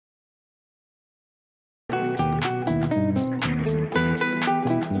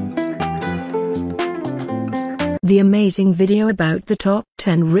the amazing video about the top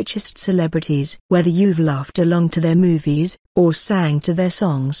 10 richest celebrities. Whether you've laughed along to their movies, or sang to their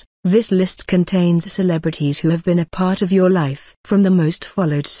songs, this list contains celebrities who have been a part of your life. From the most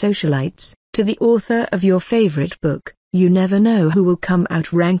followed socialites, to the author of your favorite book, you never know who will come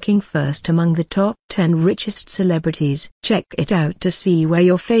out ranking first among the top 10 richest celebrities. Check it out to see where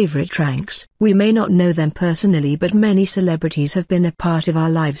your favorite ranks. We may not know them personally, but many celebrities have been a part of our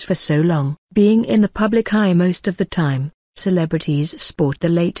lives for so long. Being in the public eye most of the time, celebrities sport the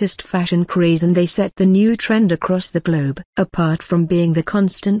latest fashion craze and they set the new trend across the globe. Apart from being the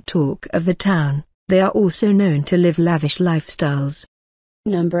constant talk of the town, they are also known to live lavish lifestyles.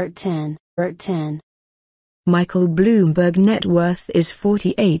 Number 10. Michael Bloomberg net worth is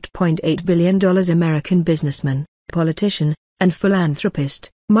 $48.8 billion. American businessman, politician, and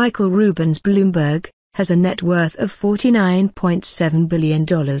philanthropist, Michael Rubens Bloomberg, has a net worth of $49.7 billion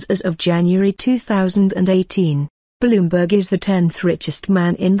as of January 2018. Bloomberg is the 10th richest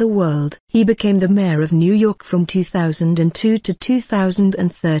man in the world. He became the mayor of New York from 2002 to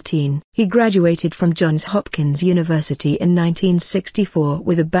 2013. He graduated from Johns Hopkins University in 1964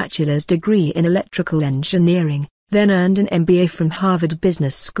 with a bachelor's degree in electrical engineering, then earned an MBA from Harvard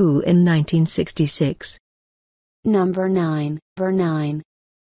Business School in 1966. Number 9.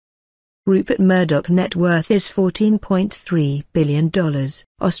 Rupert Murdoch net worth is $14.3 billion.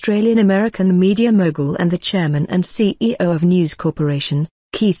 Australian-American media mogul and the chairman and CEO of News Corporation,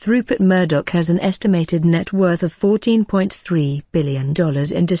 Keith Rupert Murdoch has an estimated net worth of $14.3 billion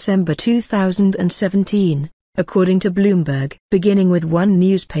in December 2017, according to Bloomberg. Beginning with one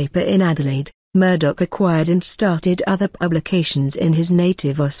newspaper in Adelaide, Murdoch acquired and started other publications in his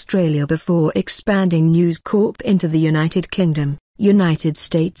native Australia before expanding News Corp into the United Kingdom, United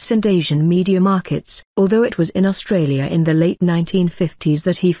States and Asian media markets. Although it was in Australia in the late 1950s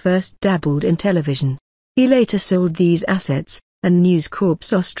that he first dabbled in television, he later sold these assets, and News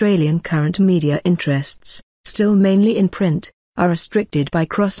Corp's Australian current media interests, still mainly in print, are restricted by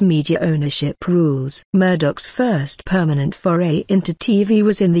cross-media ownership rules. Murdoch's first permanent foray into TV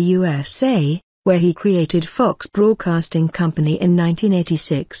was in the USA, where he created Fox Broadcasting Company in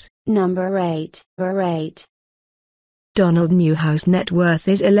 1986. Number 8. Donald Newhouse net worth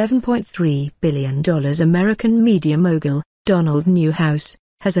is $11.3 billion. American media mogul, Donald Newhouse,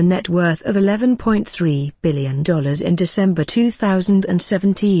 has a net worth of $11.3 billion in December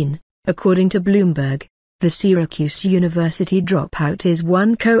 2017, according to Bloomberg. The Syracuse University dropout is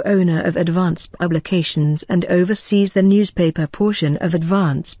one co-owner of Advance Publications and oversees the newspaper portion of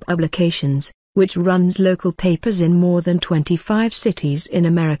Advance Publications, which runs local papers in more than 25 cities in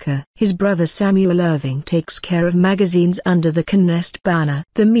America. His brother Samuel Irving takes care of magazines under the Knest banner.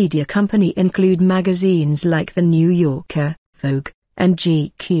 The media company include magazines like The New Yorker, Vogue, and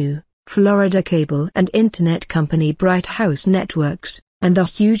GQ, Florida cable and internet company Bright House Networks, and the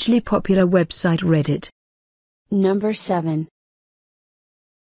hugely popular website Reddit. Number 7.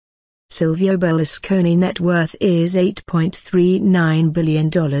 Silvio Berlusconi net worth is $8.39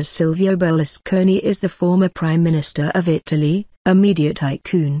 billion. Silvio Berlusconi is the former Prime Minister of Italy, a media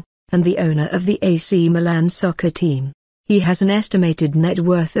tycoon, and the owner of the AC Milan soccer team. He has an estimated net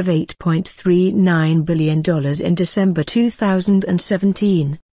worth of $8.39 billion in December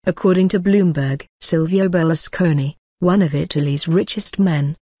 2017, according to Bloomberg. Silvio Berlusconi, one of Italy's richest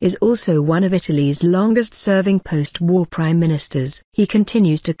men, is also one of Italy's longest-serving post-war prime ministers. He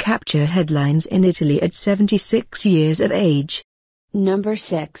continues to capture headlines in Italy at 76 years of age. Number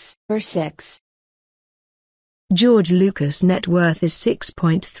 6. George Lucas net worth is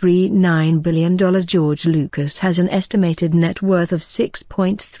 $6.39 billion. George Lucas has an estimated net worth of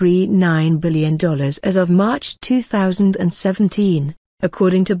 $6.39 billion as of March 2017.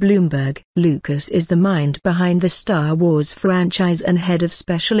 According to Bloomberg, Lucas is the mind behind the Star Wars franchise and head of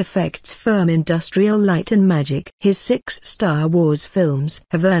special effects firm Industrial Light and Magic. His 6 Star Wars films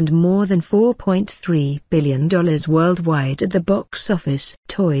have earned more than $4.3 billion worldwide at the box office.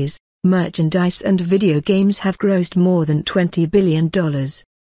 Toys, merchandise and video games have grossed more than $20 billion.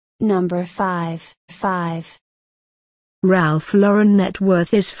 Number 5. Ralph Lauren net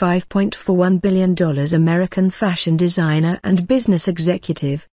worth is $5.41 billion. American fashion designer and business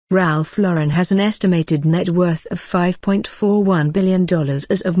executive, Ralph Lauren has an estimated net worth of $5.41 billion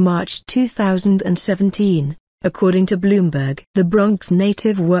as of March 2017, according to Bloomberg. The Bronx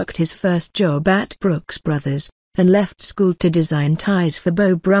native worked his first job at Brooks Brothers, and left school to design ties for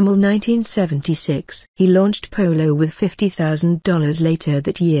Beau Brummel 1976. He launched Polo with $50,000 later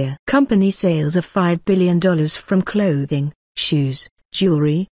that year. Company sales of $5 billion from clothing, shoes,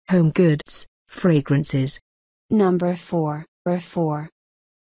 jewelry, home goods, fragrances. Number 4.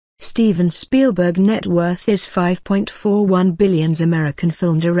 Steven Spielberg net worth is $5.41 billion. American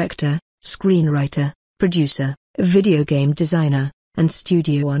film director, screenwriter, producer, video game designer, and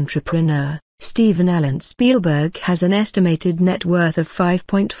studio entrepreneur, Steven Allen Spielberg has an estimated net worth of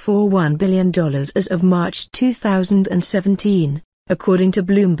 $5.41 billion as of March 2017, according to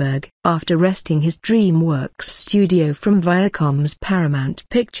Bloomberg. After wresting his DreamWorks studio from Viacom's Paramount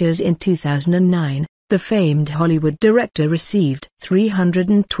Pictures in 2009, the famed Hollywood director received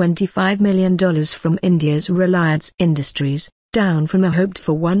 $325 million from India's Reliance Industries, down from a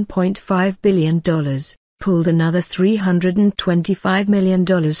hoped-for $1.5 billion, pulled another $325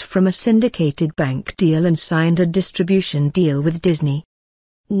 million from a syndicated bank deal and signed a distribution deal with Disney.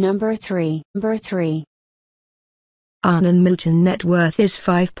 Number 3. Arnon Milchan net worth is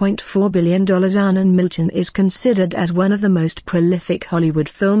 $5.4 billion. Arnon Milchan is considered as one of the most prolific Hollywood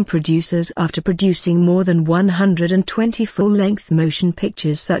film producers after producing more than 120 full-length motion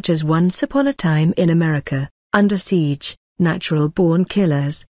pictures such as Once Upon a Time in America, Under Siege, Natural Born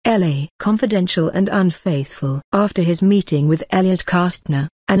Killers, L.A. Confidential and Unfaithful. After his meeting with Elliot Kastner,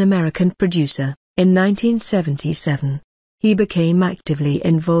 an American producer, in 1977, he became actively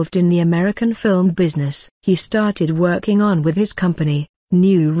involved in the American film business. He started working on with his company,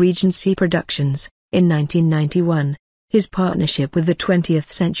 New Regency Productions, in 1991. His partnership with the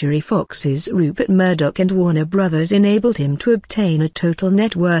 20th Century Fox's Rupert Murdoch and Warner Brothers enabled him to obtain a total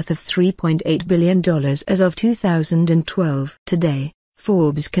net worth of $3.8 billion as of 2012. Today,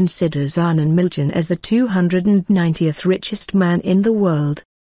 Forbes considers Arnon Milchan as the 290th richest man in the world.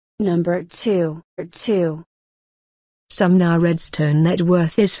 Number 2. Sumner Redstone net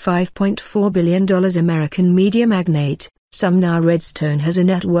worth is $5.4 billion. American media magnate, Sumner Redstone has a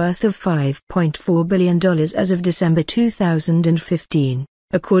net worth of $5.4 billion as of December 2015,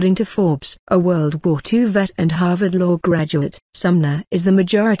 according to Forbes. A World War II vet and Harvard Law graduate, Sumner is the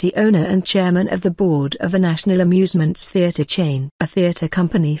majority owner and chairman of the board of a National Amusements theater chain, a theater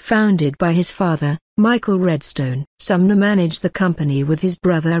company founded by his father, Michael Redstone. Sumner managed the company with his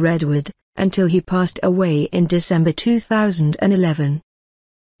brother Edward, until he passed away in December 2011.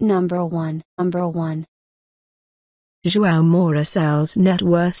 Number 1. João Moura Salles' net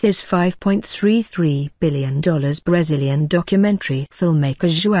worth is $5.33 billion. Brazilian documentary filmmaker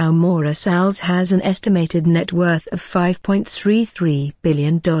João Moura Salles has an estimated net worth of $5.33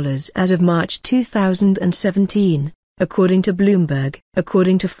 billion as of March 2017, according to Bloomberg.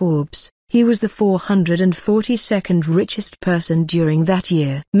 According to Forbes, he was the 442nd richest person during that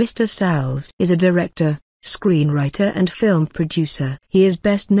year. Mr. Salles is a director, screenwriter and film producer. He is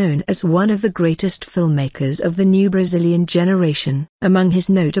best known as one of the greatest filmmakers of the new Brazilian generation. Among his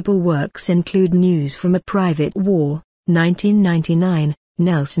notable works include News from a Private War, 1999,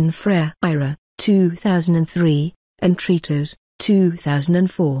 Nelson Freire, 2003, Entritos,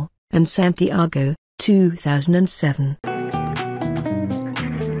 2004, and Santiago, 2007.